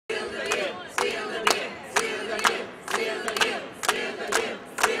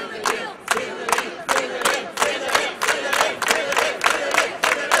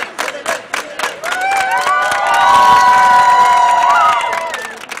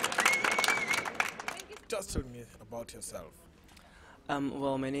about yourself.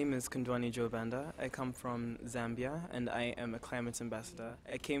 Well, my name is Kondwani Joe Banda. I come from Zambia and I am a climate ambassador.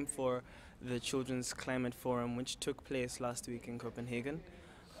 I came for the Children's Climate Forum, which took place last week in Copenhagen,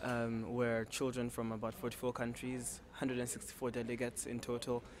 where children from about 44 countries, 164 delegates in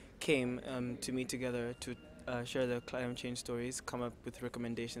total, came to meet together to share their climate change stories, come up with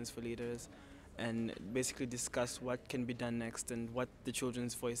recommendations for leaders, and basically discuss what can be done next and what the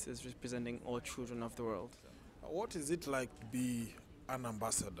children's voice is representing all children of the world. What is it like to be an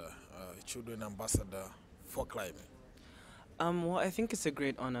ambassador, a children ambassador for climate? Well, I think it's a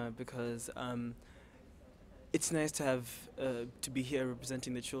great honor because it's nice to have to be here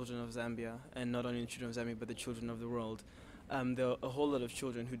representing the children of Zambia, and not only the children of Zambia but the children of the world. There are a whole lot of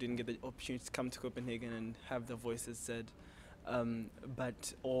children who didn't get the opportunity to come to Copenhagen and have their voices said,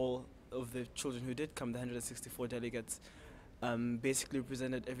 but all of the children who did come, the 164 delegates, basically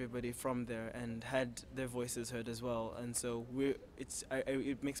represented everybody from there and had their voices heard as well. And so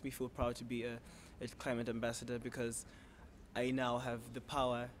it makes me feel proud to be a climate ambassador, because I now have the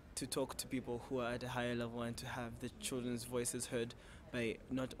power to talk to people who are at a higher level and to have the children's voices heard by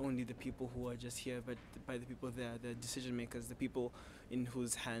not only the people who are just here, but by the people there, the decision makers, the people in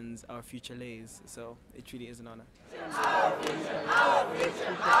whose hands our future lays. So it really is an honor. Our future, our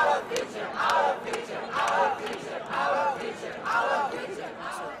future, our future, our future, our future, our future, our future.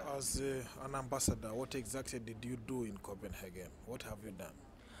 So as an ambassador, what exactly did you do in Copenhagen? What have you done?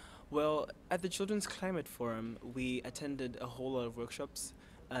 Well, at the Children's Climate Forum, we attended a whole lot of workshops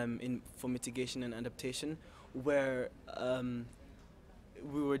for mitigation and adaptation, where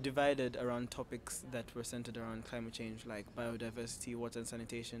we were divided around topics that were centered around climate change, like biodiversity, water and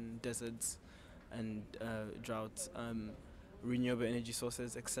sanitation, deserts and droughts, renewable energy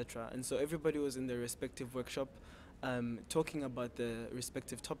sources, etc. And so everybody was in their respective workshop talking about the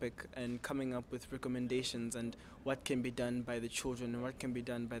respective topic and coming up with recommendations and what can be done by the children and what can be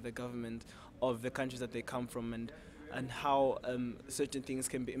done by the government of the countries that they come from, and how certain things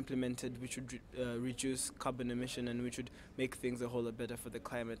can be implemented which would reduce carbon emission and which would make things a whole lot better for the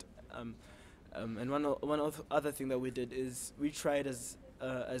climate. And one other thing that we did is we tried as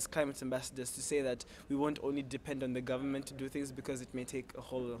climate ambassadors to say that we won't only depend on the government to do things, because it may take a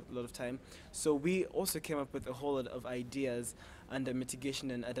whole lot of time. So we also came up with a whole lot of ideas under mitigation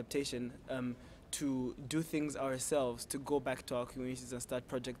and adaptation to do things ourselves, to go back to our communities and start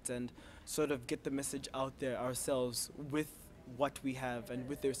projects and sort of get the message out there ourselves with what we have and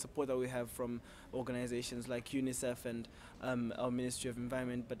with the support that we have from organizations like UNICEF and our Ministry of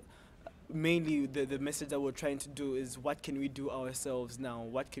Environment. But mainly the message that we're trying to do is, what can we do ourselves now?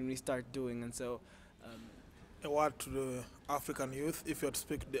 What can we start doing? And so A word to the African youth. If you had to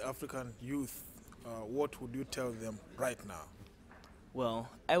speak to the African youth, what would you tell them right now? well,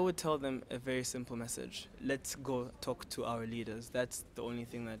 I would tell them a very simple message. Let's go talk to our leaders. That's the only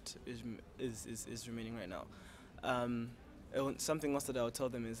thing that is remaining right now. Something else that I would tell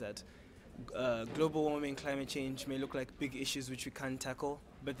them is that global warming, climate change may look like big issues which we can't tackle,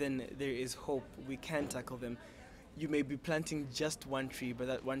 but then there is hope. We can tackle them. You may be planting just one tree, but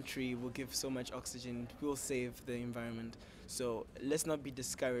that one tree will give so much oxygen, will save the environment. So let's not be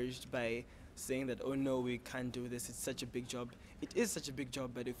discouraged by saying that, oh no, we can't do this, it's such a big job. It is such a big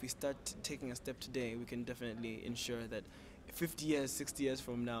job, but if we start taking a step today, we can definitely ensure that 50 years, 60 years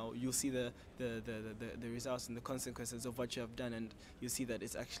from now, you'll see the results and the consequences of what you have done, and you'll see that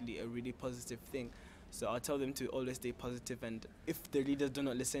it's actually a really positive thing. So I'll tell them to always stay positive, and if the leaders do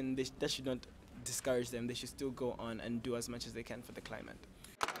not listen, that should not discourage them. They should still go on and do as much as they can for the climate.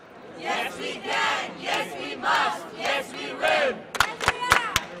 Yes, we can. Yes, we must.